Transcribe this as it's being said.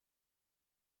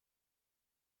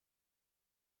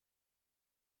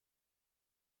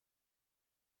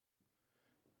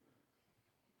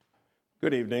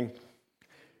Good evening.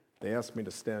 They asked me to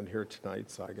stand here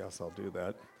tonight, so I guess I'll do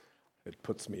that. It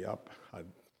puts me up. I'd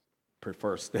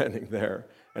prefer standing there,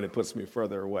 and it puts me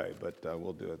further away, but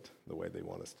we'll do it the way they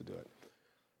want us to do it.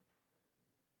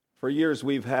 For years,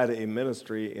 we've had a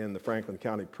ministry in the Franklin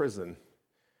County Prison,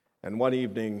 and one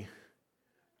evening,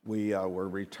 we were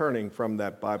returning from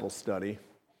that Bible study.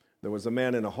 There was a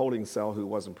man in a holding cell who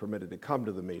wasn't permitted to come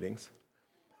to the meetings,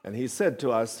 and he said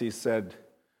to us,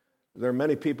 there are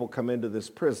many people come into this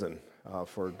prison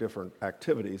for different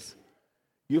activities.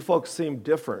 You folks seem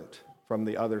different from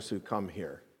the others who come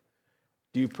here.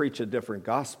 Do you preach a different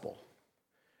gospel?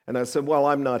 And I said, well,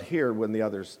 I'm not here when the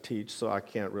others teach, so I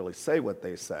can't really say what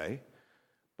they say.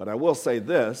 But I will say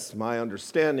this, my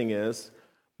understanding is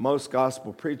most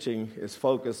gospel preaching is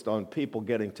focused on people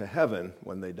getting to heaven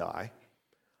when they die.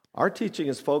 Our teaching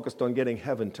is focused on getting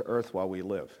heaven to earth while we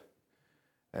live.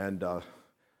 And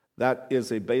that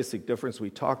is a basic difference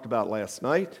we talked about last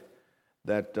night,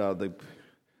 that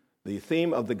the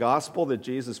theme of the gospel that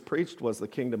Jesus preached was the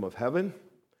kingdom of heaven.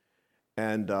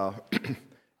 And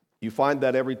you find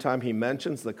that every time he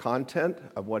mentions the content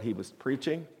of what he was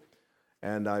preaching.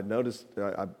 And I noticed,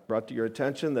 I brought to your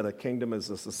attention that a kingdom is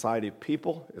a society of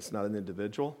people. It's not an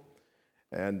individual.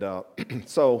 And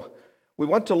so we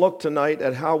want to look tonight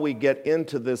at how we get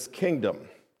into this kingdom.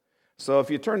 So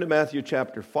if you turn to Matthew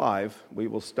chapter 5, we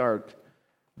will start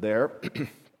there.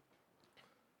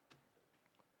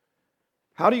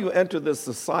 How do you enter this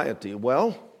society?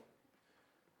 Well,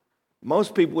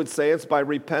 most people would say it's by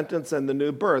repentance and the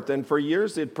new birth. And for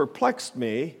years it perplexed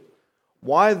me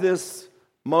why this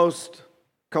most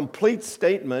complete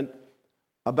statement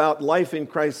about life in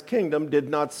Christ's kingdom did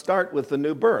not start with the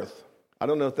new birth. I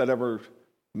don't know if that ever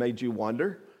made you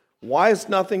wonder. Why is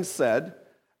nothing said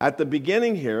at the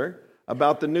beginning here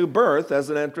about the new birth as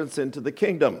an entrance into the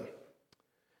kingdom?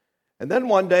 And then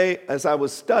one day, as I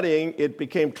was studying, it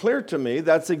became clear to me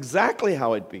that's exactly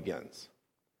how it begins.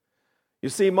 You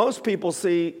see, most people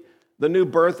see the new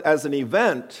birth as an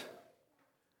event.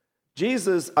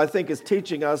 Jesus, I think, is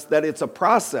teaching us that it's a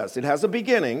process. It has a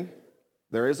beginning.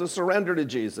 There is a surrender to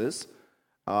Jesus.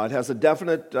 It has a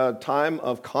definite time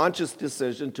of conscious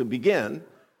decision to begin.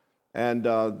 And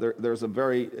there's a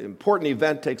very important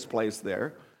event takes place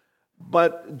there.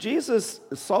 But Jesus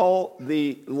saw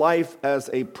the life as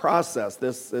a process,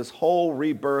 this whole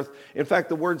rebirth. In fact,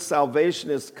 the word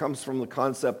salvation comes from the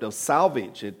concept of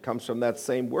salvage. It comes from that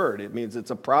same word. It means it's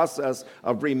a process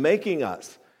of remaking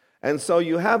us. And so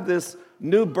you have this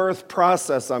new birth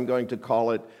process, I'm going to call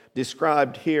it,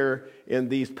 described here in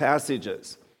these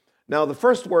passages. Now, the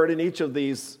first word in each of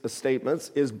these statements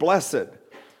is blessed.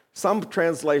 Some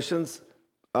translations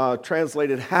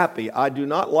translated happy. I do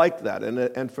not like that,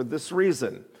 and for this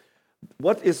reason.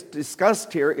 What is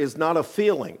discussed here is not a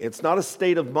feeling. It's not a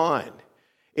state of mind.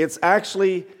 It's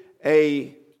actually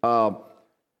a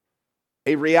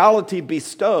reality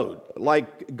bestowed,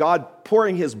 like God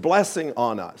pouring his blessing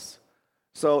on us.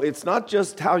 So it's not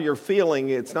just how you're feeling.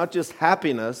 It's not just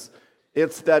happiness.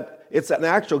 It's that it's an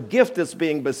actual gift that's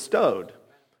being bestowed.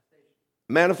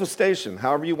 Manifestation,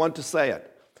 however you want to say it.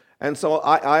 And so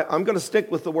I'm going to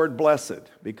stick with the word blessed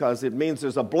because it means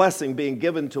there's a blessing being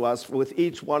given to us with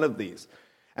each one of these.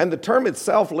 And the term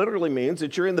itself literally means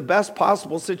that you're in the best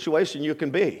possible situation you can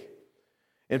be.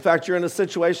 In fact, you're in a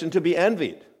situation to be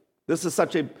envied. This is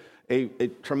such a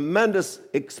tremendous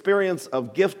experience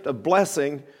of gift of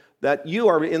blessing that you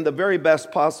are in the very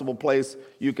best possible place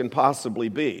you can possibly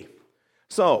be.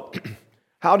 So,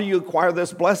 how do you acquire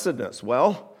this blessedness?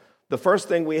 Well, the first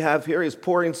thing we have here is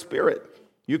poor in spirit.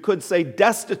 You could say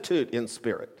destitute in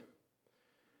spirit.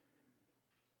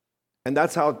 And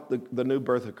that's how the new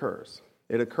birth occurs.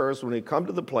 It occurs when we come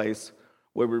to the place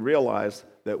where we realize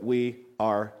that we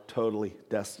are totally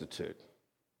destitute.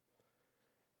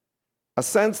 A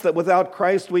sense that without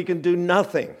Christ we can do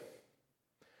nothing.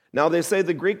 Now they say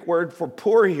the Greek word for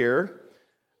poor here,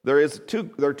 there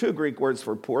are two Greek words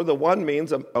for poor. The one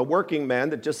means a working man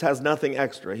that just has nothing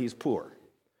extra. He's poor.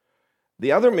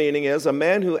 The other meaning is a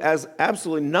man who has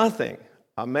absolutely nothing,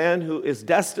 a man who is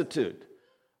destitute,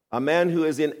 a man who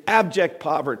is in abject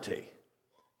poverty.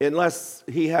 Unless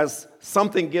he has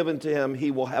something given to him,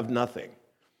 he will have nothing.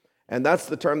 And that's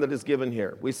the term that is given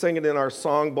here. We sing it in our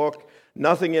songbook,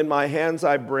 nothing in my hands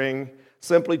I bring,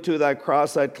 simply to thy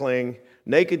cross I cling,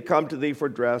 naked come to thee for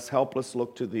dress, helpless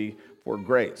look to thee for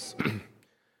grace.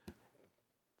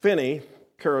 Finney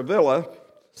Caravilla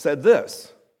said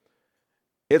this,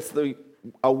 it's the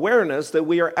awareness that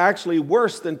we are actually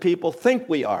worse than people think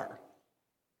we are.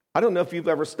 I don't know if you've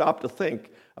ever stopped to think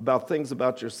about things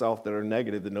about yourself that are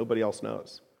negative that nobody else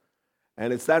knows.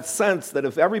 And it's that sense that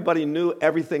if everybody knew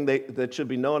everything that should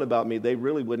be known about me, they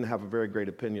really wouldn't have a very great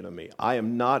opinion of me. I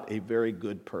am not a very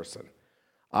good person.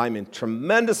 I'm in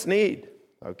tremendous need,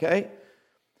 okay?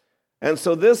 And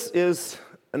so this is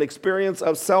an experience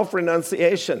of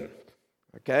self-renunciation,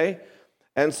 okay?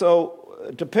 And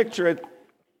so to picture it,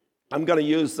 I'm going to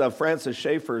use Francis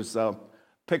Schaeffer's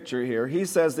picture here. He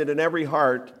says that in every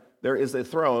heart there is a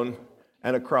throne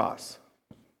and a cross,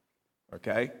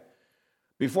 okay?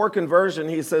 Before conversion,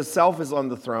 he says self is on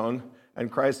the throne and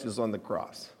Christ is on the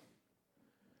cross.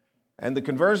 And the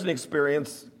conversion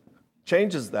experience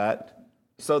changes that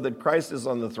so that Christ is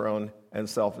on the throne and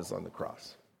self is on the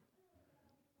cross.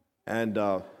 And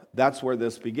that's where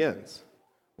this begins,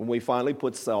 when we finally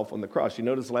put self on the cross. You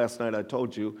notice last night I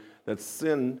told you that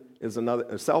sin is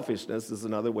another, selfishness is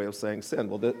another way of saying sin.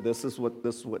 Well, this is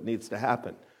what needs to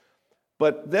happen.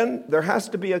 But then there has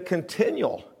to be a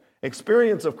continual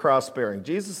experience of cross-bearing.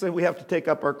 Jesus said we have to take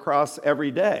up our cross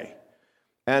every day.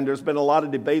 And there's been a lot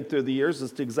of debate through the years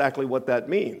as to exactly what that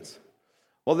means.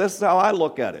 Well, this is how I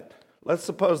look at it. Let's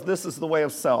suppose this is the way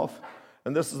of self,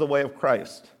 and this is the way of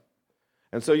Christ.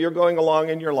 And so you're going along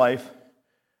in your life,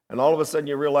 and all of a sudden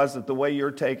you realize that the way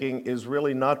you're taking is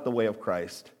really not the way of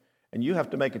Christ. And you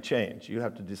have to make a change. You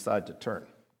have to decide to turn.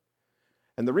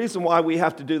 And the reason why we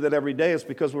have to do that every day is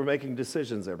because we're making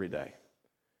decisions every day.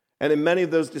 And in many of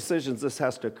those decisions, this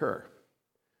has to occur.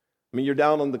 I mean, you're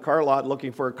down on the car lot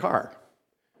looking for a car.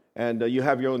 And you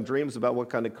have your own dreams about what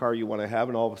kind of car you want to have,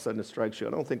 and all of a sudden it strikes you,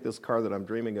 I don't think this car that I'm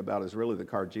dreaming about is really the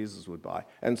car Jesus would buy.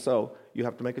 And so you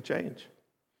have to make a change.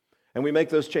 And we make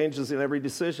those changes in every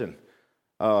decision,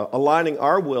 aligning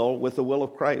our will with the will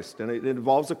of Christ. And it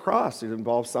involves a cross. It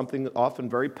involves something often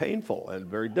very painful and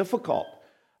very difficult.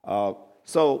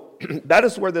 So that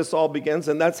is where this all begins,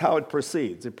 and that's how it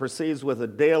proceeds. It proceeds with a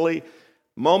daily,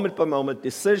 moment-by-moment,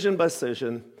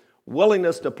 decision-by-decision,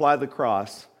 willingness to apply the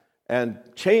cross and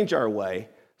change our way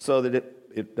so that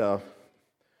it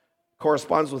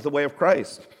corresponds with the way of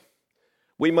Christ.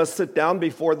 We must sit down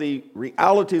before the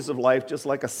realities of life just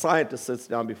like a scientist sits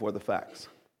down before the facts.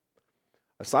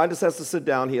 A scientist has to sit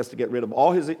down. He has to get rid of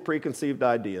all his preconceived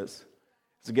ideas,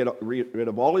 to get rid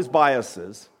of all his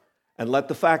biases, and let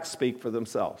the facts speak for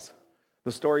themselves.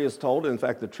 The story is told, in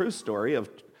fact, the true story of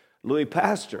Louis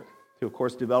Pasteur, who, of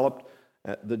course, developed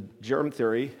the germ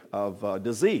theory of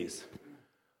disease.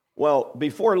 Well,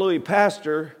 before Louis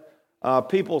Pasteur,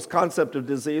 people's concept of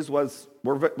disease was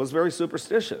very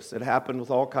superstitious. It happened with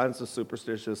all kinds of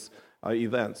superstitious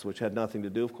events, which had nothing to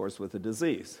do, of course, with the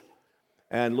disease.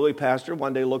 And Louis Pasteur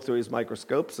one day looked through his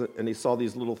microscopes, and he saw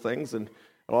these little things, and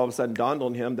all of a sudden dawned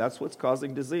on him, that's what's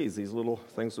causing disease, these little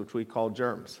things which we call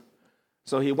germs.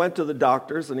 So he went to the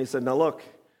doctors, and he said, now look,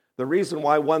 the reason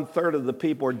why 1/3 of the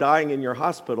people are dying in your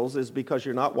hospitals is because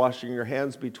you're not washing your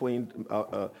hands between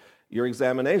your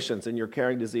examinations, and you're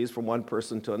carrying disease from one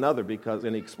person to another,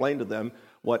 and he explained to them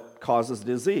what causes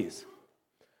disease.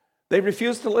 They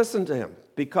refused to listen to him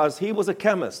because he was a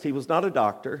chemist. He was not a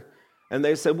doctor. And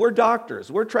they said, we're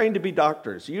doctors. We're trained to be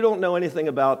doctors. You don't know anything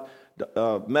about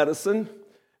medicine.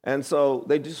 And so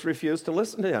they just refused to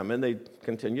listen to him, and they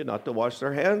continued not to wash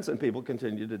their hands, and people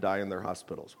continued to die in their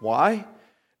hospitals. Why?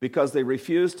 Because they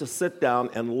refused to sit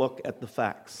down and look at the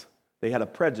facts. They had a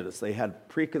prejudice. They had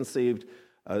preconceived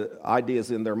ideas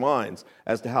in their minds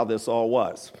as to how this all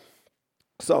was.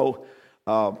 So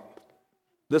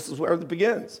this is where it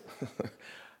begins.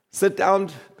 Sit down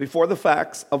before the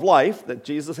facts of life that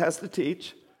Jesus has to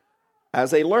teach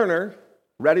as a learner,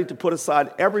 ready to put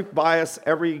aside every bias,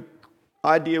 every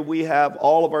idea we have,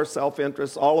 all of our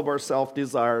self-interests, all of our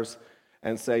self-desires,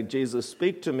 and say, Jesus,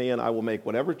 speak to me, and I will make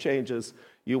whatever changes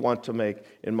you want to make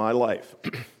in my life.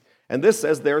 And this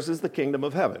says, theirs is the kingdom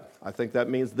of heaven. I think that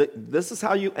means that this is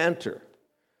how you enter.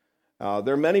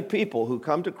 There are many people who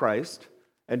come to Christ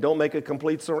and don't make a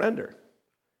complete surrender,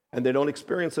 and they don't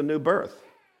experience a new birth,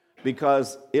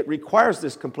 because it requires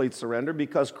this complete surrender,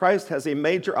 because Christ has a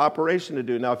major operation to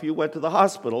do. Now, if you went to the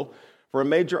hospital for a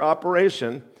major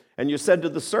operation and you said to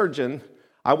the surgeon,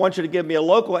 I want you to give me a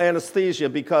local anesthesia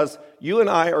because you and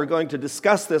I are going to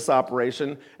discuss this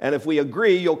operation, and if we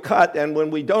agree, you'll cut, and when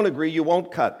we don't agree, you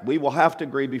won't cut. We will have to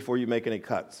agree before you make any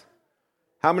cuts.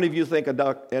 How many of you think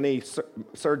any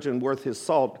surgeon worth his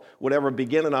salt would ever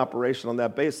begin an operation on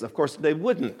that basis? Of course, they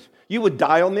wouldn't. You would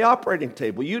die on the operating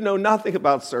table. You know nothing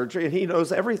about surgery, and he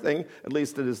knows everything, at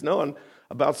least it is known,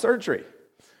 about surgery.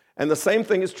 And the same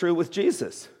thing is true with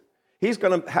Jesus. He's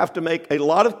going to have to make a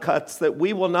lot of cuts that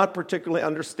we will not particularly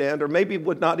understand or maybe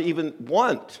would not even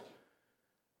want.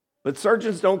 But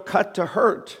surgeons don't cut to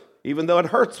hurt, even though it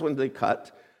hurts when they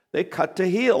cut. They cut to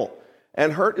heal,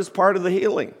 and hurt is part of the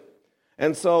healing.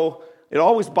 And so It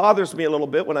always bothers me a little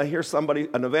bit when I hear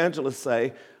an evangelist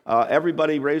say,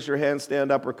 everybody raise your hand,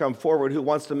 stand up, or come forward who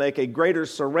wants to make a greater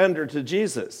surrender to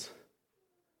Jesus.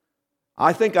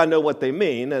 I think I know what they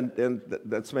mean, and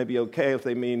that's maybe okay if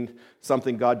they mean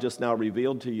something God just now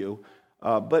revealed to you.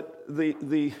 But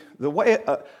the way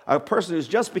a person who's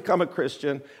just become a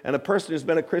Christian and a person who's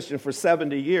been a Christian for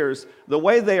 70 years, the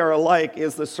way they are alike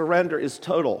is the surrender is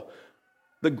total.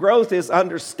 The growth is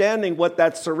understanding what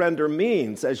that surrender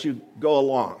means as you go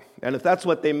along. And if that's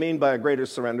what they mean by a greater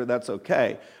surrender, that's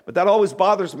okay. But that always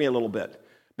bothers me a little bit,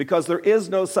 because there is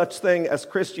no such thing as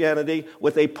Christianity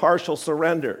with a partial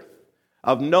surrender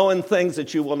of knowing things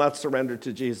that you will not surrender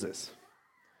to Jesus.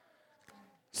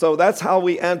 So that's how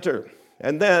we enter.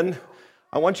 And then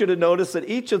I want you to notice that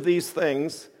each of these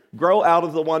things grow out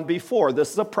of the one before.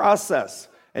 This is a process.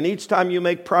 And each time you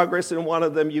make progress in one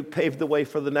of them, you pave the way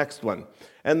for the next one.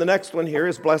 And the next one here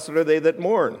is, blessed are they that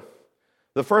mourn.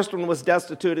 The first one was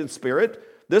destitute in spirit.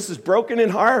 This is broken in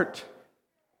heart.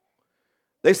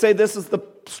 They say this is the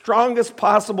strongest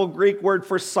possible Greek word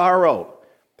for sorrow.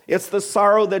 It's the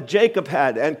sorrow that Jacob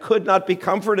had and could not be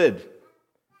comforted.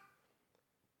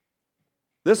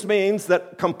 This means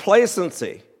that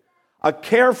complacency, a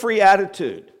carefree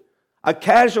attitude, a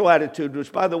casual attitude,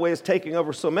 which, by the way, is taking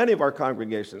over so many of our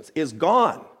congregations, is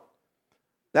gone.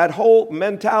 That whole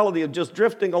mentality of just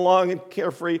drifting along in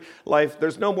carefree life,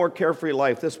 there's no more carefree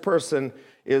life. This person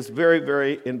is very,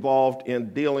 very involved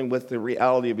in dealing with the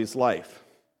reality of his life.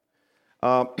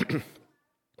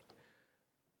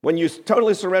 When you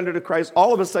totally surrender to Christ,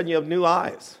 all of a sudden you have new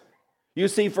eyes. You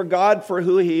see for God for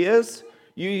who He is.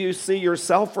 You see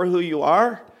yourself for who you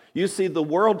are. You see the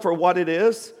world for what it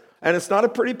is. And it's not a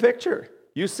pretty picture.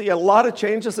 You see a lot of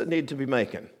changes that need to be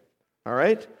making. All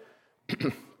right?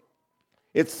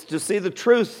 It's to see the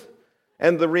truth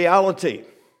and the reality,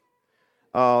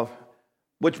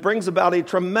 which brings about a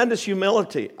tremendous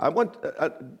humility.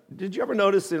 Did you ever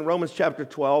notice in Romans chapter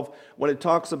 12, when it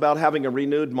talks about having a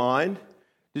renewed mind,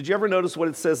 did you ever notice what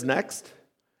it says next?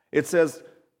 It says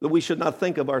that we should not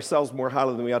think of ourselves more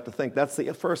highly than we ought to think. That's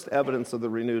the first evidence of the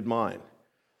renewed mind.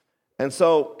 And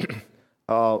so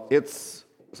it's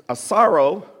a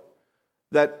sorrow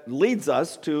that leads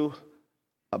us to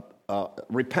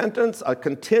repentance, a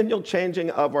continual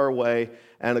changing of our way,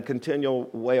 and a continual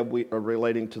way of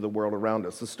relating to the world around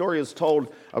us. The story is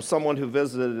told of someone who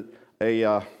visited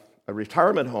a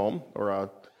retirement home or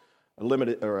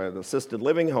an assisted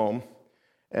living home,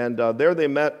 and there they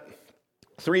met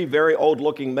three very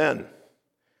old-looking men.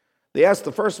 They asked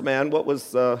the first man what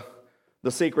was the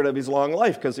secret of his long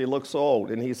life, because he looked so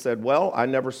old. And he said, well, I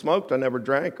never smoked, I never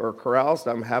drank or caroused.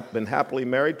 I've been happily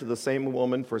married to the same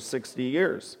woman for 60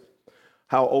 years.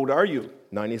 How old are you?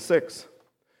 96.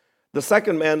 The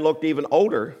second man looked even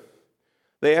older.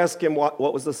 They asked him what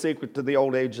was the secret to the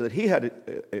old age that he had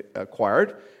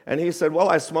acquired. And he said, well,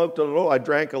 I smoked a little, I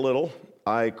drank a little,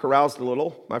 I caroused a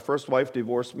little. My first wife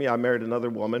divorced me. I married another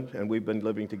woman, and we've been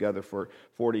living together for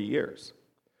 40 years.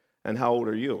 And how old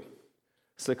are you?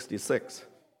 66.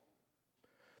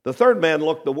 The third man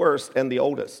looked the worst and the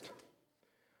oldest.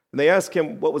 And they asked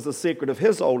him what was the secret of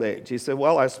his old age. He said,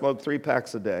 well, I smoked 3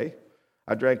 packs a day.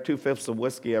 I drank 2/5 of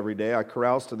whiskey every day. I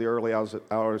caroused to the early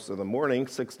hours of the morning,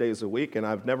 6 days a week, and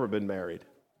I've never been married.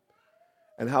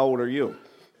 And how old are you?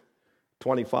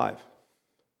 25.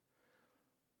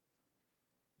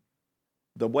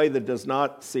 The way that does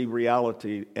not see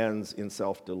reality ends in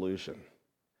self-delusion.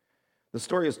 The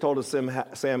story is told of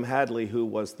Sam Hadley, who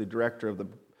was the director of the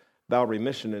Bowery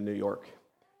Mission in New York.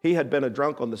 He had been a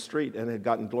drunk on the street and had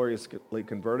gotten gloriously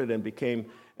converted and became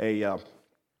a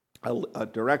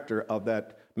director of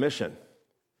that mission.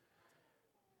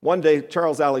 One day,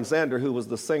 Charles Alexander, who was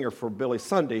the singer for Billy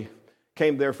Sunday,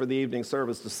 came there for the evening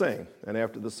service to sing. And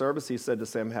after the service, he said to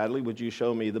Sam Hadley, would you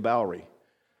show me the Bowery?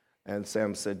 And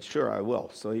Sam said, sure, I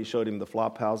will. So he showed him the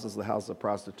flop houses, the house of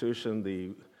prostitution,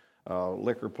 the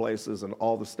liquor places, and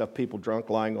all the stuff, people drunk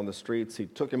lying on the streets. He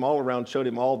took him all around, showed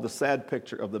him all the sad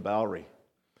picture of the Bowery.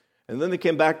 And then they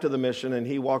came back to the mission, and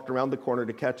he walked around the corner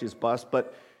to catch his bus,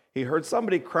 but he heard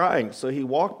somebody crying. So he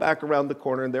walked back around the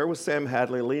corner, and there was Sam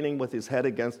Hadley leaning with his head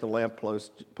against a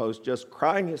lamppost, just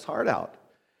crying his heart out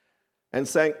and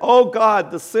saying, oh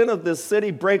God, the sin of this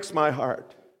city breaks my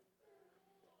heart.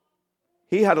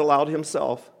 He had allowed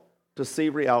himself to see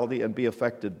reality and be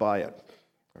affected by it.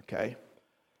 Okay?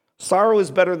 Sorrow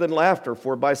is better than laughter,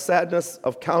 for by sadness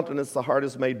of countenance the heart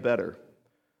is made better.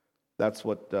 That's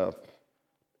what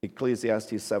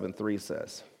Ecclesiastes 7:3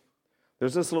 says.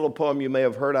 There's this little poem you may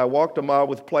have heard. I walked a mile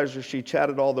with pleasure. She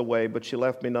chatted all the way, but she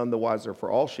left me none the wiser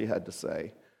for all she had to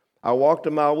say. I walked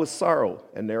a mile with sorrow,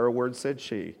 and ne'er a word said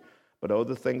she. but oh,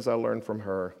 the things I learned from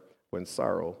her when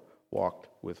sorrow walked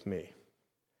with me.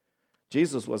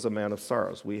 Jesus was a man of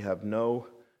sorrows. We have no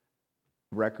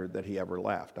record that he ever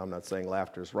laughed. I'm not saying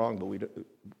laughter is wrong,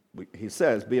 but he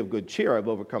says, be of good cheer, I've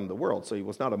overcome the world. So he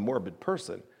was not a morbid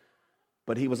person,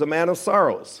 but he was a man of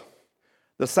sorrows.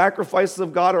 The sacrifices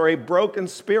of God are a broken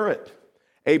spirit,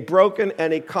 a broken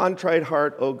and a contrite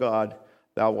heart, O God,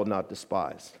 thou wilt not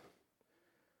despise.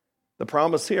 The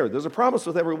promise here, there's a promise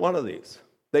with every one of these.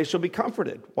 They shall be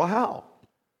comforted. Well, how?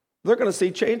 They're going to see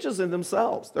changes in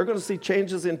themselves. They're going to see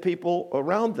changes in people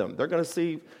around them. They're going to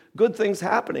see good things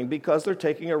happening because they're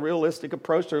taking a realistic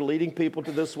approach. They're leading people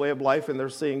to this way of life, and they're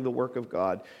seeing the work of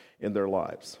God in their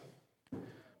lives.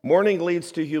 Mourning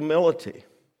leads to humility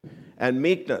and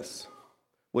meekness,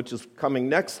 which is coming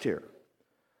next here.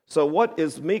 So what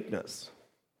is meekness?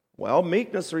 Well,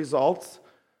 meekness results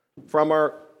from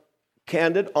our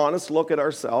candid, honest look at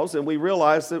ourselves, and we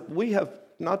realize that we have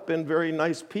not been very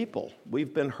nice people.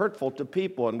 We've been hurtful to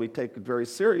people, and we take it very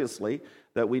seriously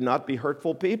that we not be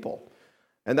hurtful people.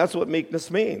 And that's what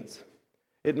meekness means.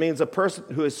 It means a person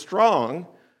who is strong,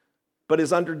 but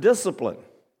is under discipline.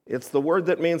 It's the word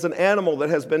that means an animal that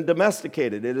has been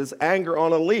domesticated. It is anger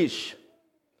on a leash.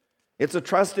 It's a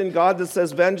trust in God that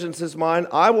says, vengeance is mine,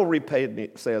 I will repay,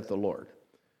 saith the Lord.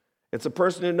 It's a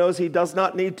person who knows he does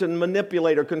not need to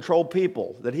manipulate or control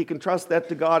people, that he can trust that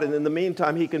to God, and in the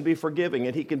meantime, he can be forgiving,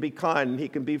 and he can be kind, and he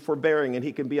can be forbearing, and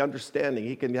he can be understanding.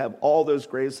 He can have all those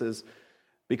graces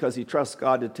because he trusts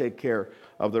God to take care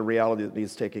of the reality that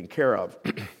he's taking care of.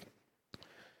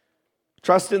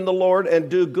 Trust in the Lord and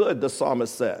do good, the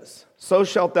psalmist says. So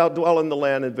shalt thou dwell in the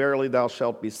land, and verily thou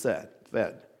shalt be fed.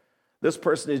 This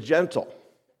person is gentle.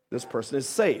 This person is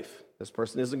safe. This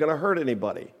person isn't going to hurt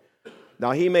anybody. Now,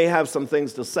 he may have some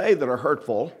things to say that are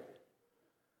hurtful,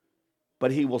 but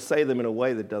he will say them in a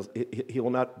way that he will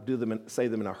not say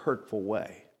them in a hurtful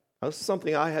way. Now, this is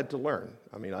something I had to learn.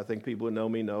 I mean, I think people who know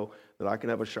me know that I can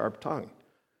have a sharp tongue.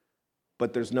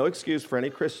 But there's no excuse for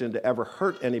any Christian to ever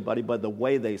hurt anybody by the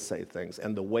way they say things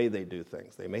and the way they do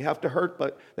things. They may have to hurt,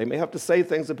 but they may have to say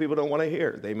things that people don't want to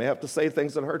hear. They may have to say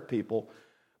things that hurt people,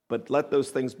 but let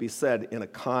those things be said in a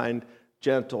kind,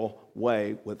 gentle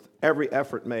way with every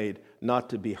effort made not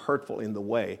to be hurtful in the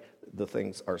way the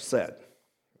things are said.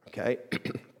 Okay?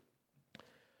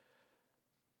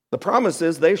 The promise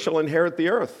is they shall inherit the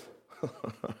earth.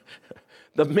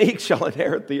 The meek shall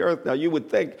inherit the earth. Now you would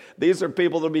think these are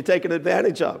people that will be taken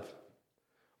advantage of.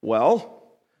 Well,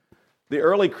 the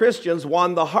early Christians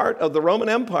won the heart of the Roman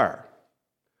Empire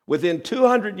within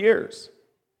 200 years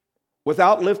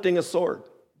without lifting a sword.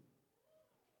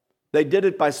 They did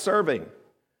it by serving.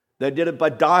 They did it by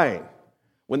dying.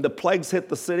 When the plagues hit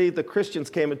the city, the Christians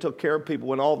came and took care of people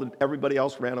when everybody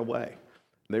else ran away.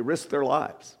 They risked their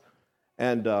lives.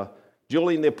 And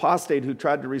Julian the Apostate, who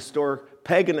tried to restore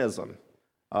paganism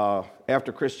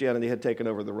after Christianity had taken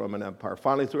over the Roman Empire,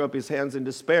 finally threw up his hands in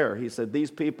despair. He said,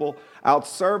 these people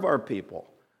outserve our people.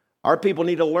 Our people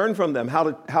need to learn from them how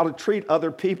to treat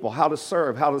other people, how to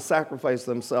serve, how to sacrifice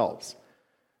themselves.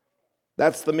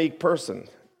 That's the meek person.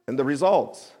 And the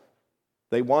results,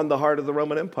 they won the heart of the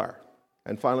Roman Empire.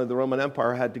 And finally, the Roman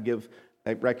Empire had to give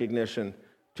a recognition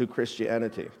to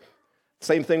Christianity.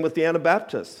 Same thing with the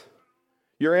Anabaptists.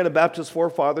 Your Anabaptist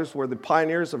forefathers were the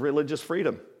pioneers of religious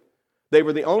freedom. They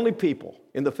were the only people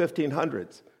in the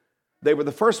 1500s. They were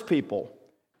the first people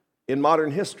in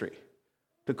modern history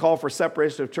to call for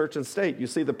separation of church and state. You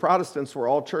see, the Protestants were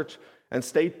all church and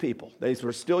state people. They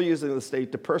were still using the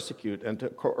state to persecute and to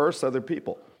coerce other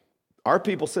people. Our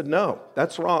people said, no,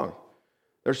 that's wrong.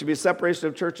 There should be separation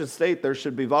of church and state. There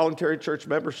should be voluntary church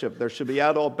membership. There should be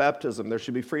adult baptism. There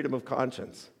should be freedom of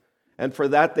conscience. And for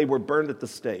that, they were burned at the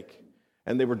stake.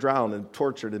 And they were drowned and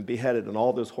tortured and beheaded and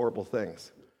all those horrible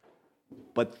things.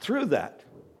 But through that,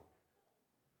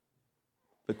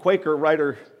 the Quaker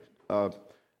writer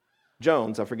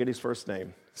Jones, I forget his first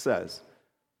name, says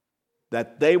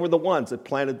that they were the ones that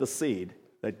planted the seed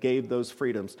that gave those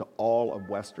freedoms to all of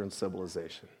Western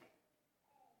civilization.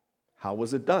 How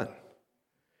was it done?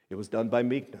 It was done by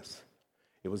meekness.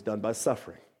 It was done by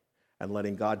suffering and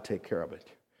letting God take care of it.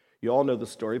 You all know the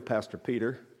story, Pastor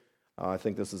Peter. I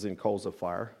think this is in Coals of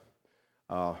Fire.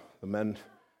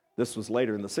 This was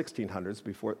later in the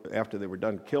 1600s, after they were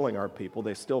done killing our people.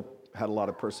 They still had a lot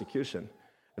of persecution.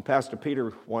 And Pastor Peter,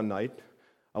 one night,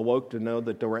 awoke to know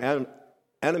that there were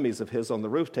enemies of his on the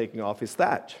roof taking off his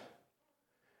thatch.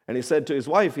 And he said to his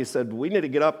wife, he said, we need to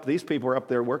get up. These people are up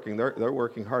there working. They're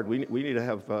working hard. We need to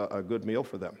have a good meal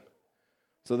for them.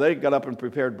 So they got up and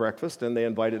prepared breakfast, and they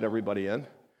invited everybody in.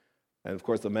 And, of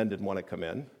course, the men didn't want to come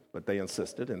in. but they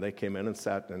insisted, and they came in and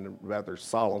sat and rather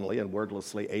solemnly and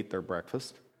wordlessly ate their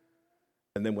breakfast,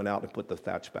 and then went out and put the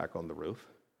thatch back on the roof.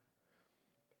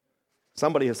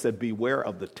 Somebody has said, beware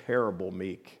of the terrible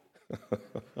meek.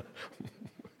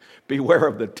 Beware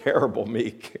of the terrible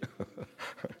meek.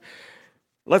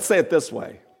 Let's say it this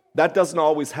way. That doesn't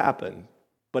always happen,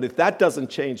 but if that doesn't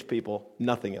change people,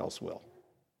 nothing else will.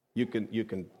 You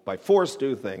can by force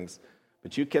do things,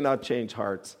 but you cannot change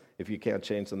hearts. If you can't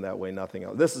change them that way, nothing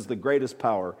else. This is the greatest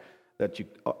power that you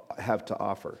have to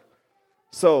offer.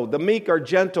 So the meek are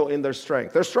gentle in their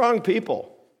strength. They're strong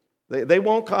people. They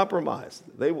won't compromise.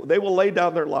 They will lay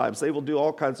down their lives. They will do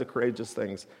all kinds of courageous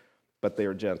things, but they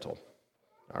are gentle.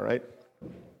 All right?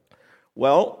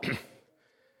 Well,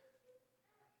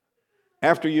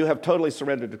 after you have totally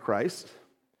surrendered to Christ,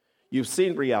 you've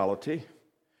seen reality,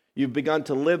 you've begun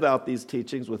to live out these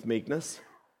teachings with meekness,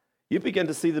 you begin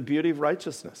to see the beauty of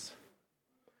righteousness.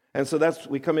 And so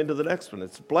we come into the next one.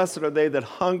 It's blessed are they that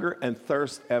hunger and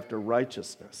thirst after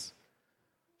righteousness,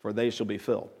 for they shall be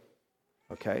filled.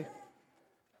 Okay?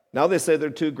 Now they say there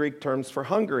are two Greek terms for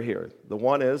hunger here. The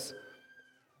one is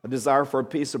a desire for a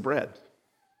piece of bread.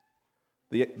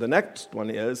 The next one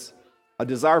is a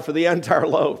desire for the entire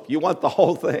loaf. You want the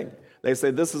whole thing. They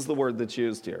say this is the word that's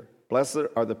used here. Blessed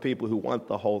are the people who want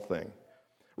the whole thing.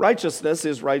 Righteousness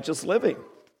is righteous living.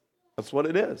 That's what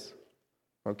it is.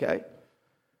 Okay?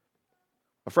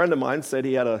 A friend of mine said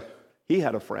he had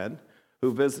a friend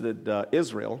who visited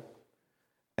Israel,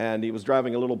 and he was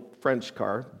driving a little French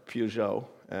car, Peugeot,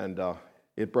 and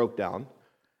it broke down.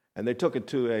 And they took it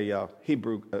to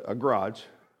a garage,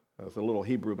 with a little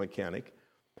Hebrew mechanic,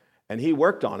 and he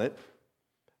worked on it.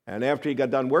 And after he got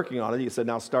done working on it, he said,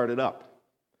 now start it up.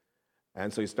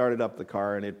 And so he started up the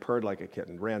car, and it purred like a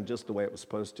kitten, ran just the way it was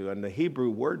supposed to. And the Hebrew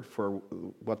word for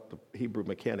what the Hebrew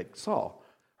mechanic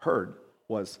heard,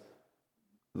 was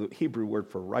the Hebrew word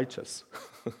for righteous.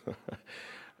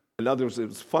 In other words, it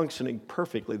was functioning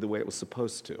perfectly the way it was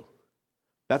supposed to.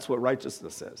 That's what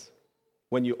righteousness is.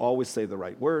 When you always say the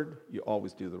right word, you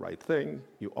always do the right thing,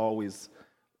 you always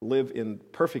live in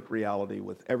perfect reality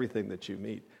with everything that you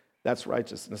meet. That's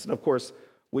righteousness. And of course,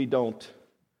 we don't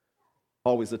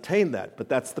always attain that, but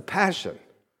that's the passion.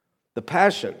 The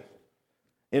passion.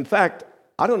 In fact,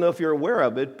 I don't know if you're aware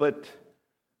of it, but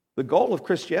the goal of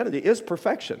Christianity is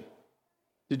perfection.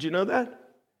 Did you know that?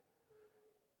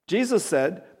 Jesus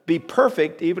said, be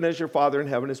perfect even as your Father in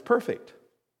heaven is perfect.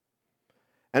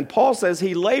 And Paul says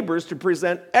he labors to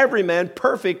present every man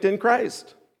perfect in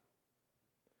Christ.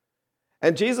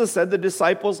 And Jesus said the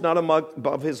disciples not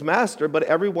above his master, but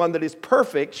everyone that is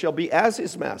perfect shall be as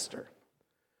his master.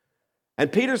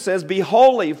 And Peter says, be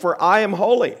holy, for I am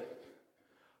holy.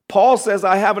 Paul says,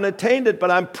 I haven't attained it, but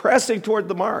I'm pressing toward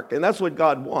the mark. And that's what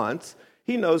God wants.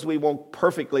 He knows we won't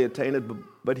perfectly attain it,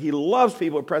 but he loves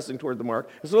people pressing toward the mark.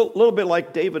 It's a little bit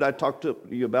like David I talked to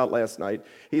you about last night.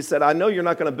 He said, I know you're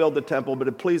not going to build the temple, but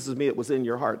it pleases me it was in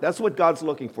your heart. That's what God's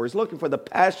looking for. He's looking for the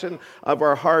passion of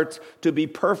our hearts to be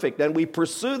perfect. And we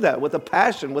pursue that with a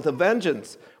passion, with a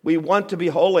vengeance. We want to be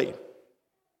holy.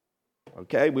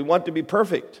 Okay? We want to be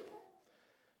perfect.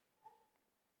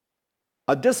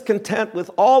 A discontent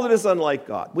with all that is unlike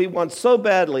God. We want so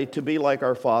badly to be like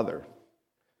our Father.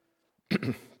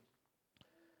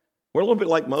 We're a little bit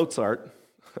like Mozart,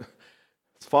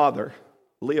 his father,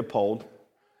 Leopold.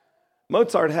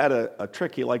 Mozart had a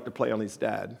trick he liked to play on his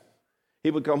dad. He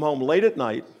would come home late at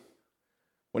night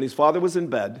when his father was in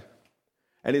bed,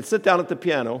 and he'd sit down at the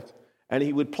piano, and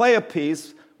he would play a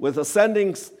piece with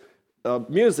ascending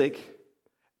music,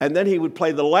 and then he would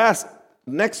play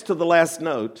next to the last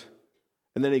note,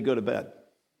 and then he'd go to bed.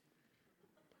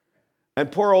 And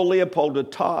poor old Leopold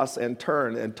would toss and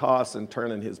turn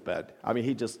in his bed. I mean,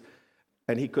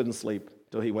 he couldn't sleep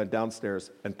till he went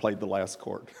downstairs and played the last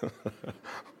chord.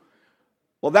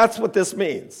 Well, that's what this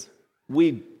means.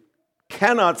 We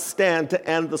cannot stand to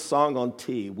end the song on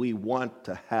T. We want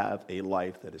to have a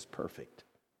life that is perfect.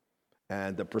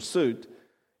 And the pursuit,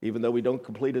 even though we don't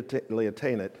completely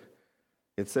attain it,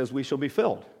 it says we shall be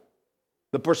filled.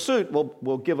 The pursuit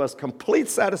will give us complete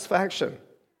satisfaction.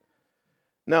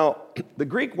 Now, the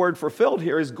Greek word for filled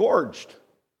here is gorged.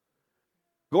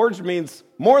 Gorged means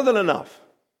more than enough.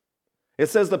 It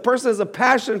says the person has a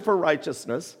passion for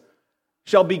righteousness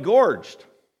shall be gorged.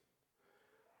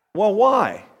 Well,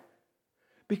 why?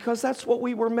 Because that's what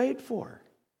we were made for.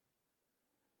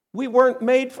 We weren't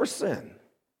made for sin.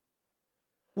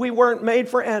 We weren't made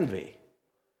for envy.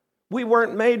 We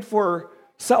weren't made for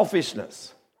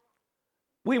selfishness.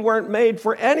 We weren't made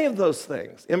for any of those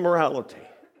things, immorality.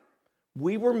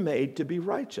 We were made to be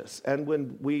righteous. And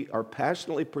when we are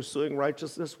passionately pursuing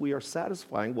righteousness, we are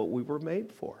satisfying what we were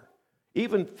made for,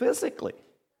 even physically.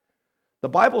 The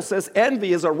Bible says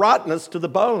envy is a rottenness to the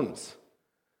bones.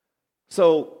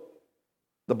 So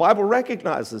the Bible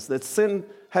recognizes that sin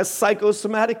has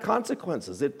psychosomatic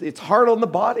consequences. It's hard on the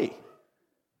body,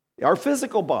 our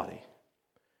physical body.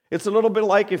 It's a little bit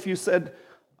like if you said,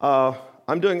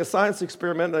 I'm doing a science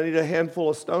experiment and I need a handful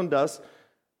of stone dust.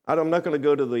 I'm not going to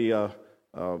go to the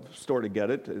store to get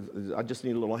it. I just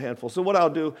need a little handful. So what I'll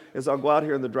do is I'll go out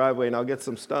here in the driveway and I'll get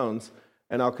some stones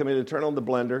and I'll come in and turn on the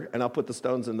blender and I'll put the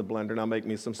stones in the blender and I'll make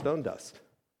me some stone dust.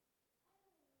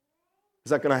 Is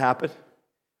that going to happen?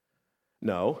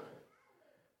 No.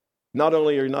 Not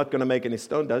only are you not going to make any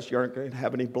stone dust, you aren't going to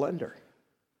have any blender.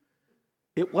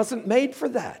 It wasn't made for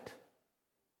that.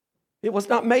 It was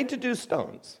not made to do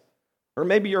stones. Or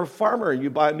maybe you're a farmer and you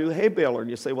buy a new hay baler and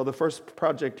you say, well, the first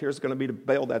project here is going to be to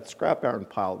bale that scrap iron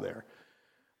pile there.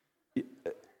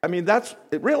 I mean, that's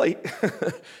it really.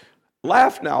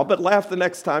 Laugh now, but laugh the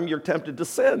next time you're tempted to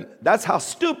sin. That's how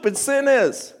stupid sin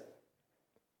is.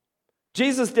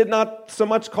 Jesus did not so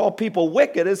much call people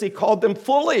wicked as he called them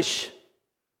foolish.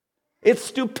 It's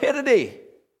stupidity.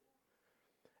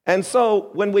 And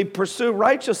so when we pursue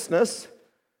righteousness,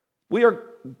 we are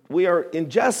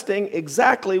ingesting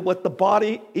exactly what the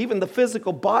body, even the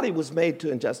physical body, was made to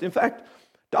ingest. In fact,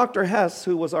 Dr. Hess,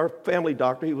 who was our family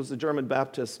doctor, he was a German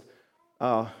Baptist,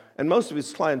 and most of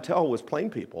his clientele was plain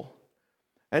people.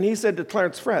 And he said to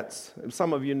Clarence Fretz, and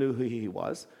some of you knew who he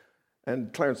was,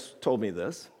 and Clarence told me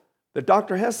this, that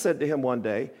Dr. Hess said to him one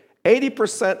day,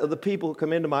 80% of the people who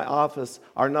come into my office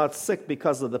are not sick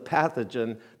because of the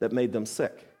pathogen that made them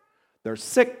sick. They're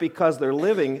sick because they're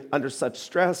living under such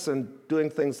stress and doing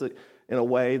things that, in a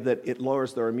way that it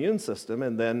lowers their immune system,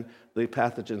 and then the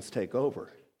pathogens take over.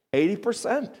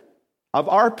 80% of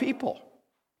our people.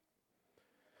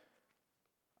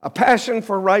 A passion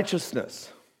for righteousness.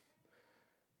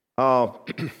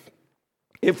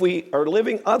 If we are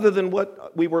living other than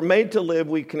what we were made to live,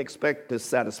 we can expect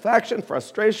dissatisfaction,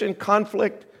 frustration,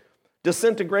 conflict,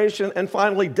 disintegration, and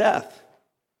finally death.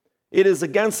 It is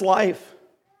against life.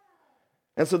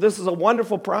 And so this is a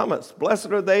wonderful promise.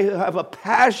 Blessed are they who have a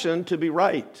passion to be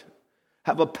right,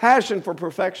 have a passion for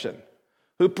perfection,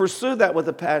 who pursue that with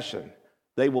a passion.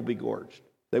 They will be gorged.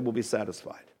 They will be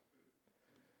satisfied.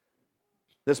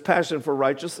 This passion for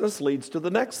righteousness leads to the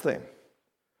next thing,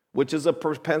 which is a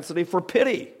propensity for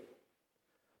pity.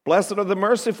 Blessed are the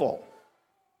merciful.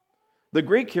 The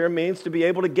Greek here means to be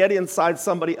able to get inside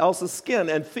somebody else's skin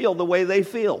and feel the way they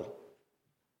feel.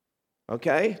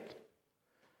 Okay?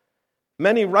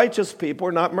 Many righteous people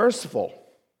are not merciful.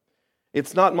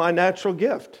 It's not my natural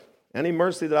gift. Any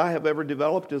mercy that I have ever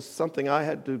developed is something I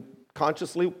had to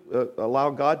consciously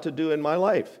allow God to do in my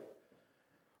life.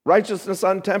 Righteousness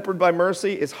untempered by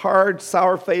mercy is hard,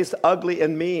 sour-faced, ugly,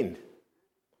 and mean.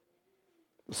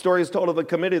 The story is told of a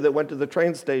committee that went to the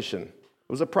train station. It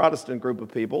was a Protestant group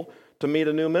of people to meet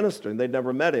a new minister, and they'd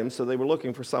never met him, so they were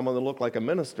looking for someone that looked like a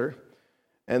minister.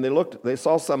 And they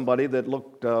saw somebody that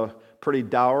looked pretty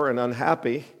dour and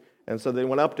unhappy, and so they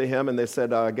went up to him and they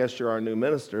said, I guess you're our new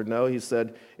minister. No, he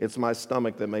said, it's my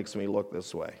stomach that makes me look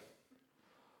this way.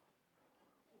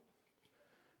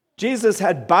 Jesus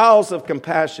had bowels of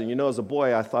compassion. You know, as a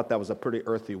boy, I thought that was a pretty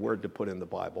earthy word to put in the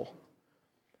Bible.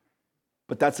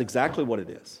 But that's exactly what it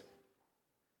is.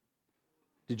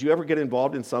 Did you ever get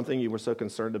involved in something you were so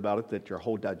concerned about it that your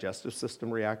whole digestive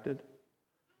system reacted?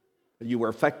 You were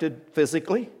affected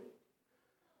physically?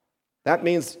 That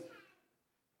means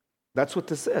that's what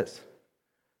this is.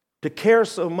 To care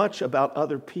so much about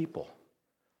other people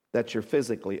that you're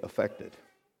physically affected.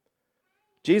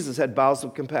 Jesus had bowels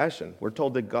of compassion. We're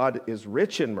told that God is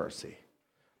rich in mercy.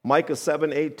 Micah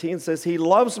 7:18 says he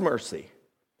loves mercy.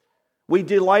 We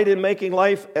delight in making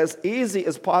life as easy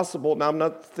as possible. Now, I'm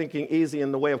not thinking easy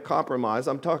in the way of compromise.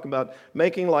 I'm talking about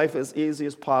making life as easy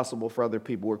as possible for other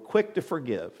people. We're quick to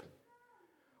forgive.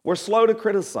 We're slow to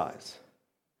criticize.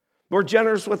 We're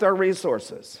generous with our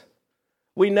resources.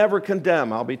 We never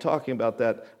condemn. I'll be talking about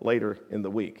that later in the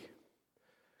week.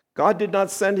 God did not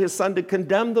send his son to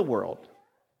condemn the world.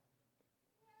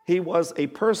 He was a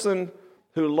person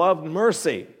who loved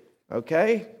mercy,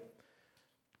 okay?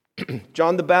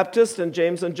 John the Baptist and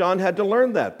James and John had to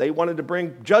learn that. They wanted to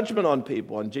bring judgment on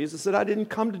people, and Jesus said, I didn't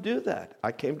come to do that.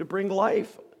 I came to bring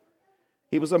life.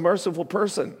 He was a merciful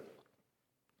person.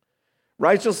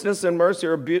 Righteousness and mercy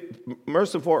are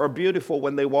merciful or beautiful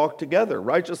when they walk together.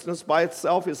 Righteousness by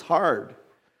itself is hard.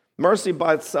 Mercy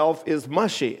by itself is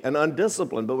mushy and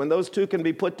undisciplined, but when those two can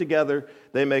be put together,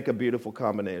 they make a beautiful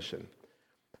combination.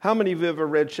 How many of you have ever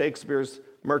read Shakespeare's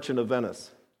Merchant of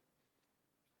Venice?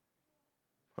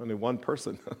 Only one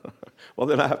person. Well,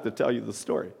 then I have to tell you the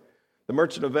story. The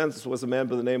Merchant of Venice was a man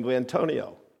by the name of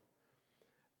Antonio.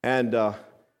 And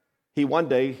he one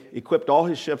day equipped all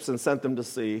his ships and sent them to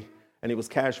sea, and he was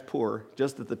cash poor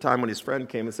just at the time when his friend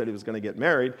came and said he was going to get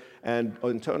married, and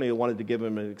Antonio wanted to give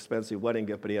him an expensive wedding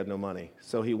gift, but he had no money.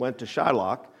 So he went to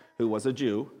Shylock, who was a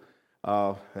Jew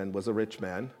and was a rich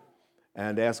man,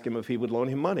 and asked him if he would loan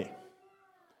him money.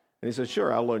 And he said,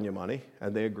 sure, I'll loan you money.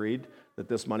 And they agreed that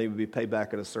this money would be paid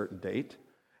back at a certain date.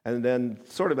 And then,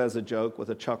 sort of as a joke, with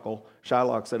a chuckle,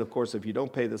 Shylock said, of course, if you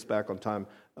don't pay this back on time,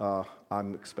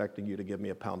 I'm expecting you to give me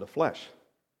a pound of flesh.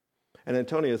 And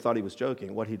Antonio thought he was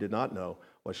joking. What he did not know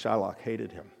was Shylock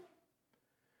hated him.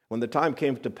 When the time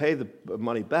came to pay the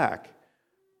money back,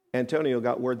 Antonio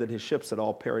got word that his ships had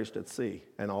all perished at sea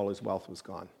and all his wealth was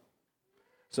gone.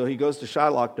 So he goes to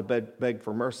Shylock to beg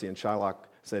for mercy, and Shylock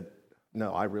said,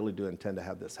 no, I really do intend to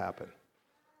have this happen.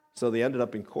 So they ended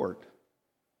up in court,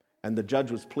 and the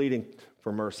judge was pleading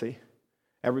for mercy.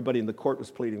 Everybody in the court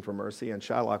was pleading for mercy, and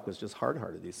Shylock was just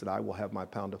hard-hearted. He said, I will have my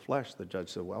pound of flesh. The judge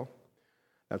said, well,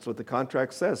 that's what the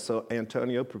contract says. So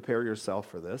Antonio, prepare yourself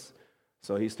for this.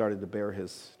 So he started to bare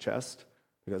his chest,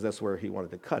 because that's where he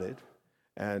wanted to cut it.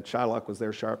 And Shylock was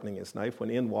there sharpening his knife when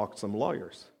in walked some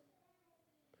lawyers.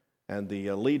 And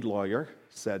the lead lawyer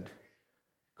said,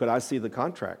 could I see the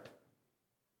contract?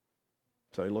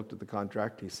 So he looked at the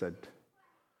contract. He said,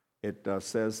 it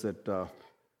says that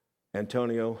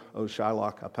Antonio owes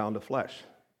Shylock a pound of flesh.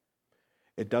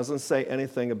 It doesn't say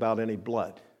anything about any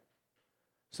blood.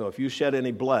 So if you shed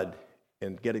any blood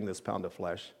in getting this pound of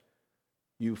flesh,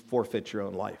 you forfeit your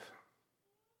own life.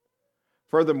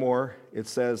 Furthermore, it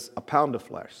says a pound of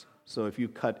flesh. So if you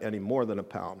cut any more than a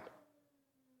pound,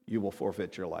 you will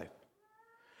forfeit your life.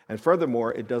 And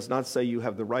furthermore, it does not say you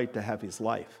have the right to have his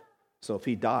life. So if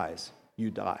he dies, you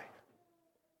die.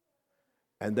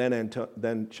 And then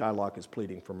Shylock is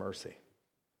pleading for mercy.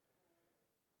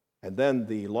 And then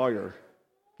the lawyer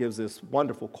gives this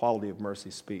wonderful quality of mercy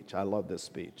speech. I love this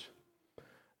speech.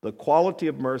 The quality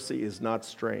of mercy is not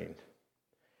strained.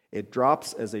 It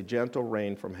drops as a gentle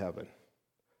rain from heaven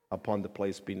upon the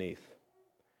place beneath.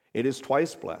 It is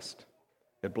twice blessed.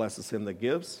 It blesses him that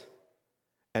gives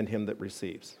and him that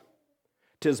receives.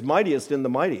 'Tis mightiest in the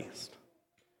mightiest.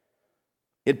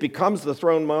 It becomes the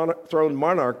throned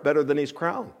monarch better than his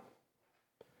crown.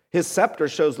 His scepter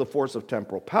shows the force of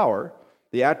temporal power,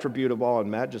 the attribute of awe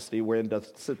and majesty, wherein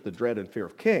doth sit the dread and fear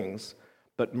of kings.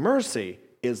 But mercy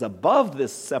is above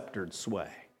this sceptered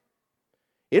sway.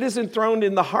 It is enthroned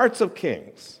in the hearts of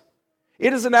kings.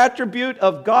 It is an attribute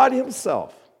of God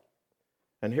himself.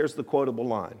 And here's the quotable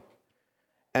line.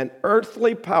 An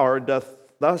earthly power doth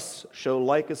thus show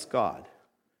likest God,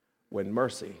 when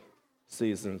mercy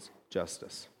seasons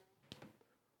justice.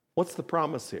 What's the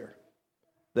promise here?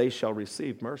 They shall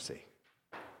receive mercy.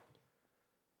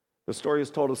 The story is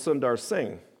told of Sundar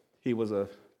Singh. He was a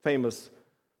famous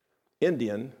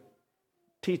Indian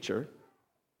teacher,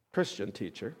 Christian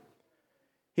teacher.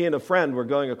 He and a friend were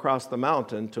going across the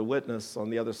mountain to witness on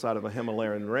the other side of a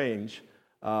Himalayan range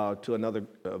to another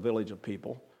village of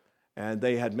people. And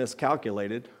they had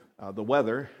miscalculated the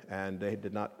weather, and they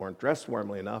weren't dressed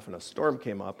warmly enough, and a storm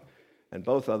came up, and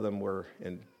both of them were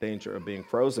in danger of being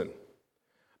frozen.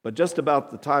 But just about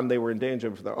the time they were in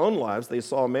danger for their own lives, they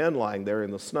saw a man lying there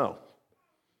in the snow.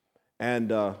 And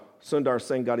Sundar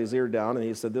Singh got his ear down, and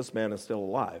he said, this man is still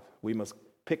alive. We must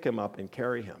pick him up and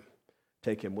carry him,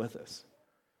 take him with us.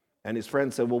 And his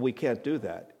friend said, well, we can't do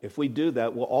that. If we do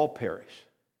that, we'll all perish.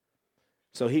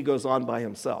 So he goes on by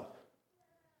himself.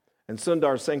 And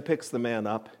Sundar Singh picks the man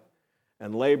up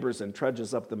and labors and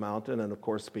trudges up the mountain, and of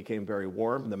course became very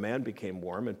warm. The man became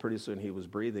warm, and pretty soon he was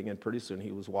breathing, and pretty soon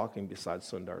he was walking beside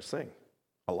Sundar Singh,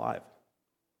 alive.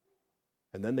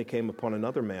 And then they came upon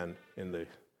another man in the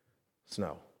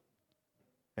snow,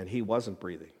 and he wasn't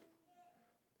breathing.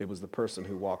 It was the person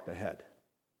who walked ahead.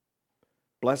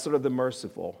 Blessed are the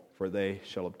merciful, for they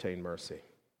shall obtain mercy.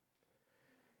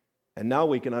 And now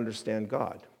we can understand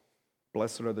God.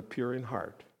 Blessed are the pure in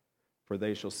heart, for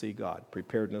they shall see God.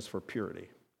 Preparedness for purity.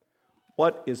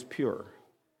 What is pure?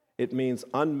 It means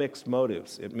unmixed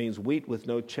motives. It means wheat with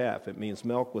no chaff. It means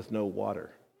milk with no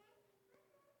water.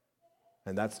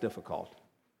 And that's difficult,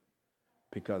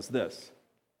 because this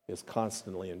is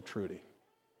constantly intruding.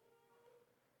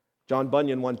 John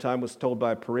Bunyan one time was told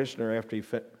by a parishioner after he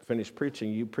finished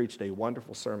preaching, you preached a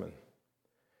wonderful sermon.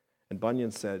 And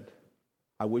Bunyan said,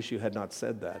 I wish you had not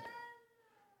said that.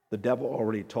 The devil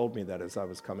already told me that as I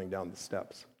was coming down the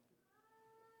steps.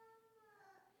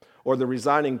 Or the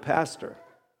resigning pastor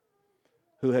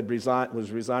who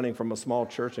was resigning from a small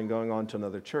church and going on to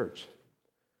another church.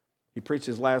 He preached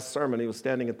his last sermon. He was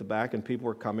standing at the back, and people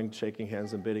were coming, shaking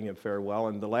hands and bidding him farewell.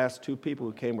 And the last two people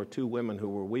who came were two women who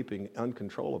were weeping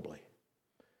uncontrollably.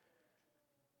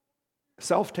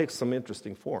 Self takes some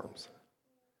interesting forms.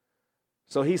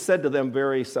 So he said to them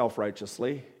very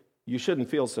self-righteously, "You shouldn't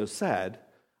feel so sad.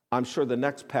 I'm sure the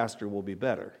next pastor will be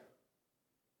better."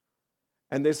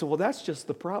 And they said, "Well, that's just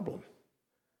the problem.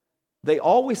 They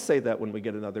always say that when we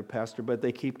get another pastor, but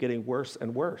they keep getting worse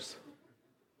and worse."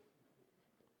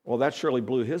 Well, that surely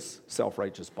blew his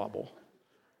self-righteous bubble.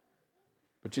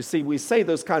 But you see, we say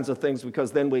those kinds of things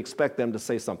because then we expect them to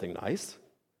say something nice,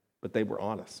 but they were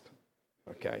honest,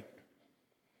 okay?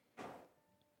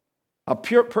 A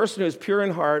pure person who is pure in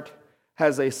heart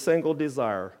has a single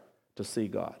desire to see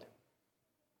God.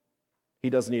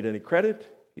 He doesn't need any credit.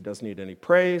 He doesn't need any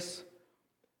praise.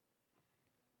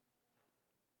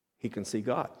 He can see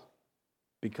God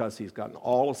because he's gotten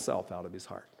all of self out of his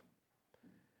heart.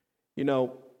 You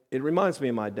know, it reminds me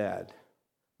of my dad.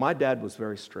 My dad was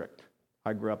very strict.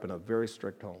 I grew up in a very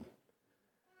strict home.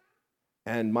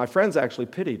 And my friends actually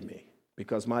pitied me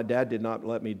because my dad did not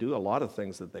let me do a lot of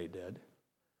things that they did.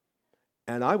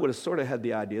 And I would have sort of had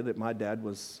the idea that my dad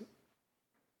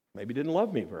maybe didn't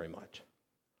love me very much.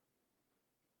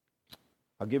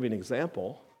 I'll give you an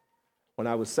example. When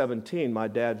I was 17, my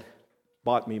dad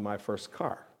bought me my first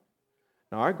car.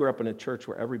 Now, I grew up in a church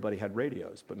where everybody had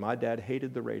radios, but my dad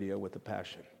hated the radio with a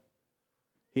passion.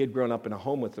 He had grown up in a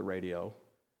home with the radio,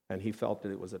 and he felt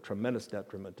that it was a tremendous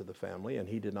detriment to the family, and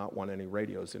he did not want any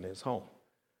radios in his home.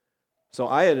 So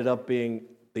I ended up being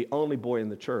the only boy in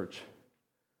the church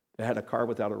that had a car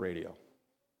without a radio.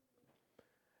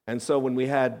 And so when we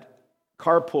had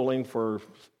carpooling for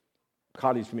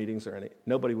cottage meetings or anything,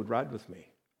 nobody would ride with me.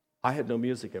 I had no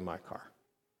music in my car.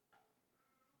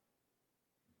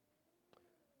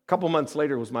 A couple months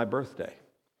later was my birthday.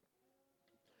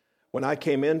 When I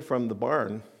came in from the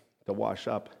barn to wash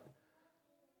up,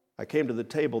 I came to the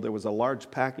table. There was a large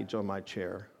package on my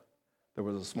chair. There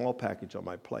was a small package on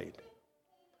my plate.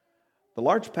 The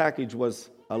large package was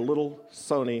a little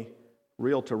Sony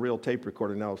reel-to-reel tape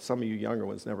recorder. Now, some of you younger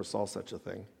ones never saw such a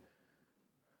thing.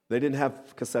 They didn't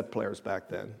have cassette players back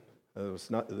then.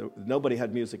 Nobody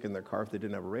had music in their car if they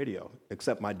didn't have a radio,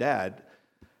 except my dad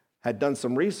had done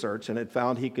some research and had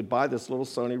found he could buy this little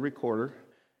Sony recorder.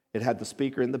 It had the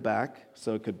speaker in the back,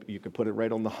 so you could put it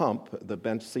right on the hump. The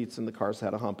bench seats in the cars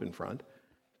had a hump in front.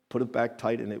 Put it back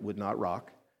tight and it would not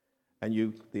rock.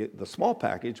 And the small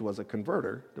package was a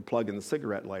converter to plug in the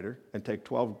cigarette lighter and take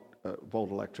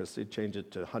 12-volt electricity, change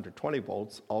it to 120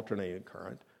 volts, alternating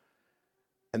current.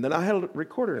 And then I had a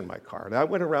recorder in my car, and I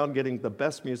went around getting the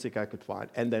best music I could find,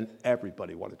 and then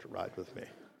everybody wanted to ride with me.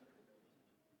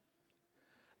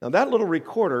 Now, that little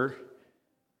recorder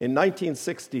in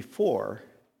 1964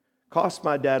 cost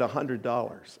my dad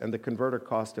 $100, and the converter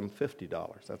cost him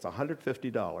 $50. That's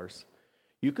 $150.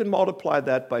 You can multiply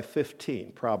that by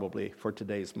 15, probably, for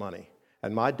today's money.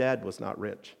 And my dad was not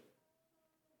rich.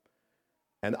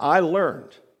 And I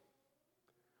learned,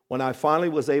 when I finally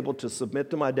was able to submit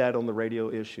to my dad on the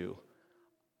radio issue,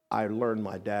 I learned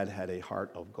my dad had a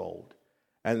heart of gold.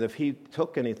 And if he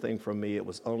took anything from me, it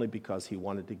was only because he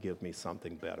wanted to give me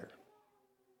something better.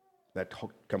 That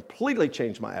completely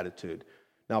changed my attitude.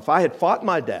 Now, if I had fought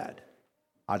my dad,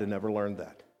 I'd have never learned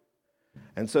that.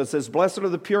 And so it says, blessed are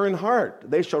the pure in heart.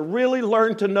 They shall really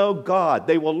learn to know God.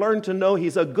 They will learn to know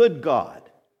he's a good God.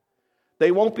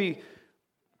 They won't be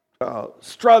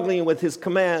struggling with his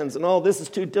commands and, oh, this is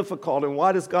too difficult, and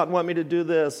why does God want me to do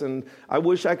this, and I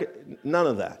wish I could. None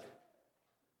of that.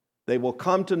 They will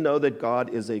come to know that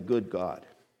God is a good God.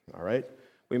 All right?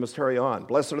 We must hurry on.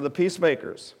 Blessed are the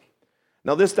peacemakers.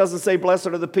 Now, this doesn't say blessed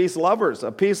are the peace lovers.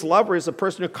 A peace lover is a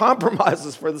person who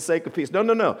compromises for the sake of peace.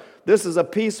 No. This is a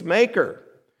peacemaker.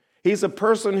 He's a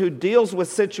person who deals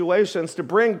with situations to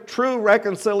bring true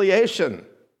reconciliation.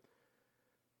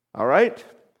 All right?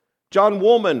 John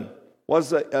Woolman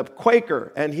was a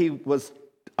Quaker, and he was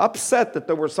upset that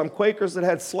there were some Quakers that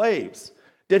had slaves.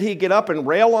 Did he get up and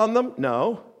rail on them?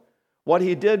 No. What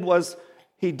he did was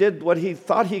he did what he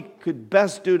thought he could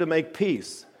best do to make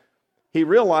peace. He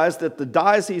realized that the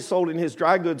dyes he sold in his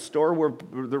dry goods store were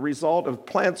the result of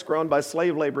plants grown by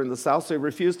slave labor in the South, so he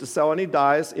refused to sell any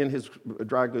dyes in his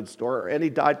dry goods store or any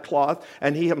dyed cloth,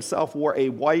 and he himself wore a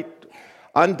white,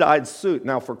 undyed suit.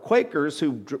 Now, for Quakers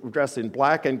who dress in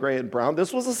black and gray and brown,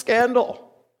 this was a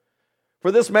scandal.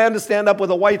 For this man to stand up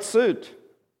with a white suit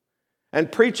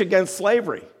and preach against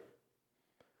slavery.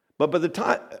 But by the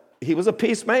time, he was a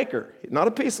peacemaker, not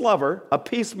a peace lover, a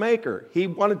peacemaker. He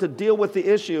wanted to deal with the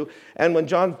issue, and when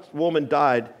John Woolman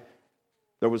died,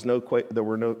 There was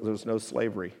no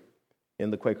slavery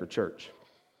in the Quaker Church.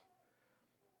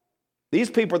 These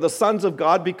people are the sons of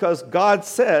God because God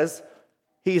says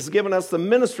He's given us the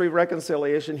ministry of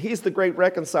reconciliation. He's the great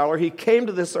reconciler. He came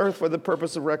to this earth for the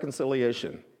purpose of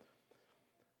reconciliation.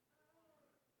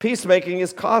 Peacemaking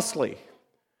is costly.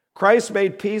 Christ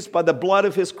made peace by the blood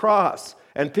of His cross.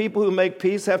 And people who make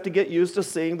peace have to get used to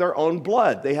seeing their own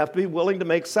blood. They have to be willing to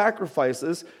make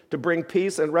sacrifices to bring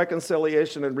peace and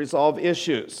reconciliation and resolve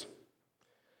issues.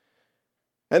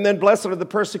 And then blessed are the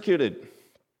persecuted,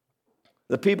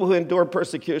 the people who endure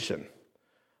persecution.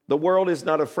 The world is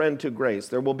not a friend to grace.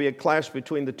 There will be a clash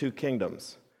between the two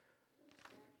kingdoms.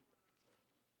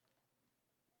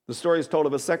 The story is told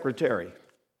of a secretary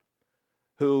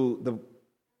who the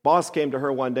boss came to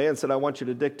her one day and said, I want you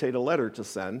to dictate a letter to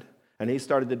send. And he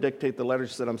started to dictate the letter.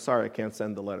 She said, I'm sorry, I can't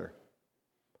send the letter.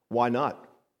 Why not?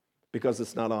 Because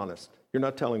it's not honest. You're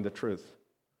not telling the truth.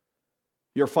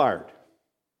 You're fired.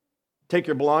 Take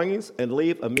your belongings and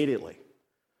leave immediately.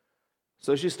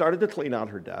 So she started to clean out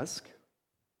her desk.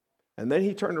 And then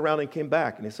he turned around and came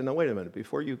back. And he said, no, wait a minute.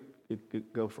 Before you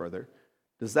go further,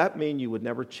 does that mean you would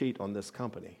never cheat on this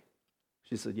company?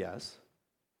 She said, yes.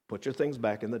 Put your things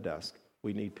back in the desk.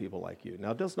 We need people like you. Now,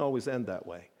 it doesn't always end that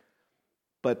way.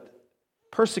 But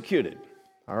persecuted,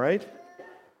 all right?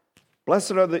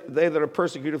 Blessed are they that are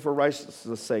persecuted for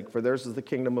righteousness' sake, for theirs is the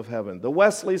kingdom of heaven. The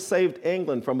Wesleys saved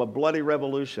England from a bloody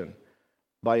revolution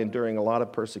by enduring a lot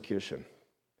of persecution.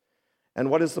 And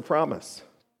what is the promise?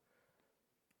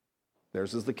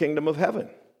 Theirs is the kingdom of heaven.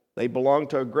 They belong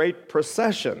to a great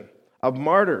procession of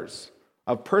martyrs,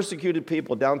 of persecuted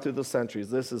people down through the centuries.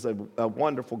 This is a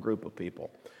wonderful group of people.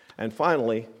 And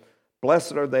finally,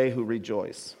 blessed are they who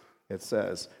rejoice. It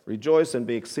says, rejoice and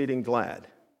be exceeding glad.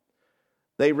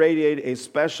 They radiate a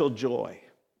special joy.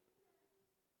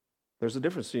 There's a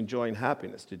difference between joy and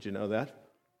happiness. Did you know that?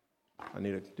 I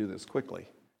need to do this quickly.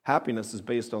 Happiness is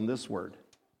based on this word.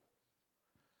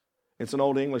 It's an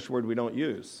old English word we don't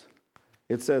use.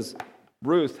 It says,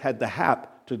 Ruth had the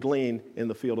hap to glean in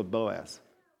the field of Boaz.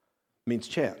 It means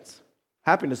chance.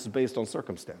 Happiness is based on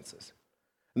circumstances.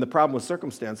 And the problem with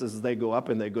circumstances is they go up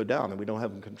and they go down, and we don't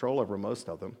have control over most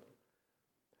of them.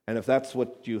 And if that's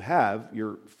what you have,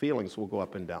 your feelings will go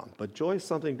up and down. But joy is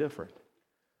something different.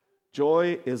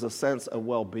 Joy is a sense of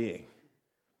well-being.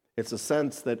 It's a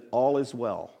sense that all is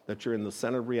well, that you're in the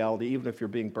center of reality, even if you're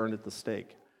being burned at the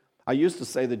stake. I used to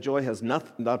say that joy has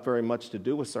not very much to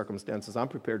do with circumstances. I'm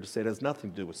prepared to say it has nothing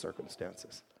to do with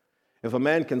circumstances. If a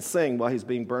man can sing while he's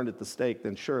being burned at the stake,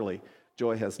 then surely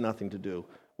joy has nothing to do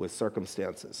with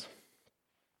circumstances.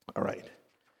 All right.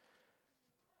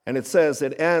 And it says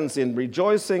it ends in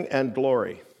rejoicing and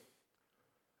glory.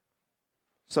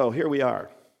 So here we are.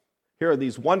 Here are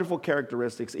these wonderful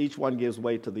characteristics. Each one gives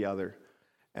way to the other.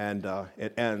 And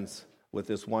it ends with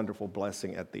this wonderful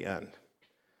blessing at the end.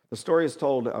 The story is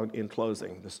told in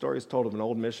closing. The story is told of an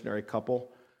old missionary couple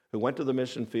who went to the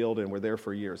mission field and were there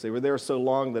for years. They were there so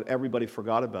long that everybody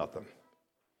forgot about them.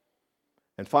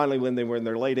 And finally, when they were in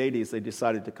their late 80s, they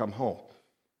decided to come home.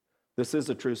 This is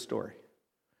a true story.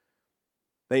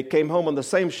 They came home on the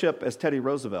same ship as Teddy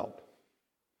Roosevelt.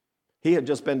 He had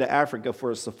just been to Africa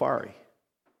for a safari.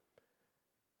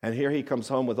 And here he comes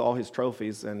home with all his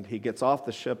trophies, and he gets off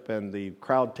the ship, and the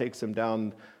crowd takes him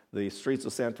down the streets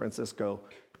of San Francisco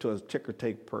to a ticker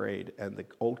tape parade, and the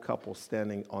old couple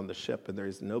standing on the ship, and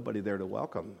there's nobody there to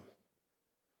welcome them.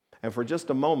 And for just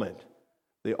a moment,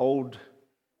 the old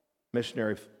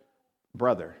missionary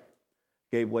brother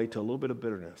gave way to a little bit of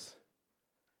bitterness.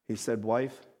 He said,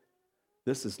 wife,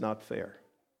 this is not fair.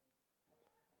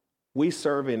 We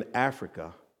serve in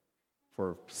Africa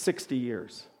for 60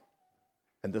 years,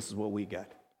 and this is what we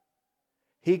get.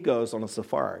 He goes on a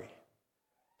safari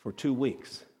for 2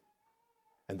 weeks,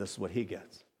 and this is what he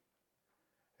gets.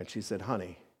 And she said,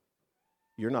 honey,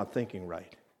 you're not thinking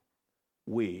right.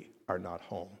 We are not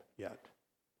home yet.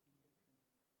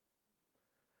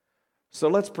 So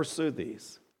let's pursue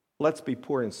these. Let's be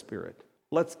poor in spirit.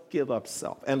 Let's give up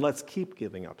self, and let's keep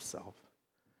giving up self.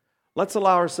 Let's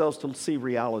allow ourselves to see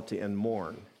reality and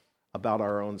mourn about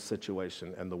our own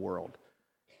situation and the world.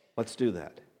 Let's do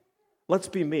that. Let's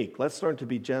be meek. Let's learn to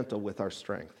be gentle with our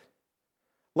strength.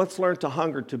 Let's learn to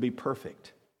hunger to be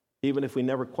perfect. Even if we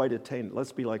never quite attain it,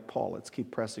 let's be like Paul. Let's keep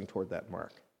pressing toward that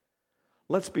mark.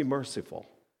 Let's be merciful.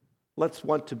 Let's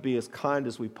want to be as kind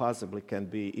as we possibly can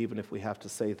be, even if we have to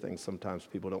say things sometimes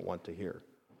people don't want to hear.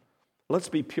 Let's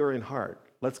be pure in heart.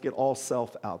 Let's get all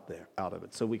self out of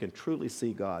it, so we can truly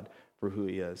see God for who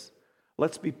He is.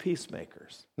 Let's be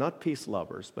peacemakers, not peace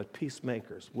lovers, but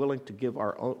peacemakers, willing to give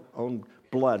our own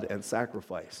blood and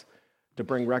sacrifice to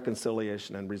bring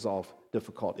reconciliation and resolve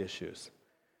difficult issues.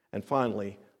 And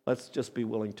finally, let's just be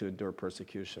willing to endure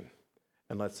persecution,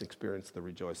 and let's experience the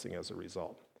rejoicing as a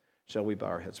result. Shall we bow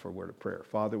our heads for a word of prayer?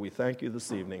 Father, we thank you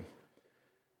this evening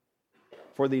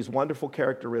for these wonderful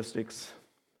characteristics.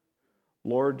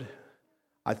 Lord,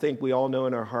 I think we all know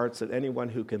in our hearts that anyone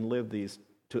who can live these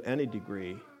to any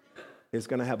degree is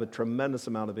going to have a tremendous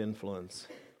amount of influence,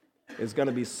 is going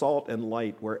to be salt and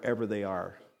light wherever they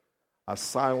are, a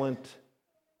silent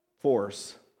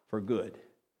force for good.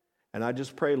 And I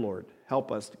just pray, Lord,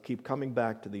 help us to keep coming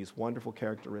back to these wonderful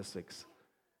characteristics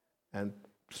and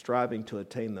striving to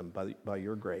attain them by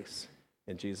your grace.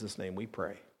 In Jesus' name we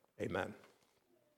pray. Amen.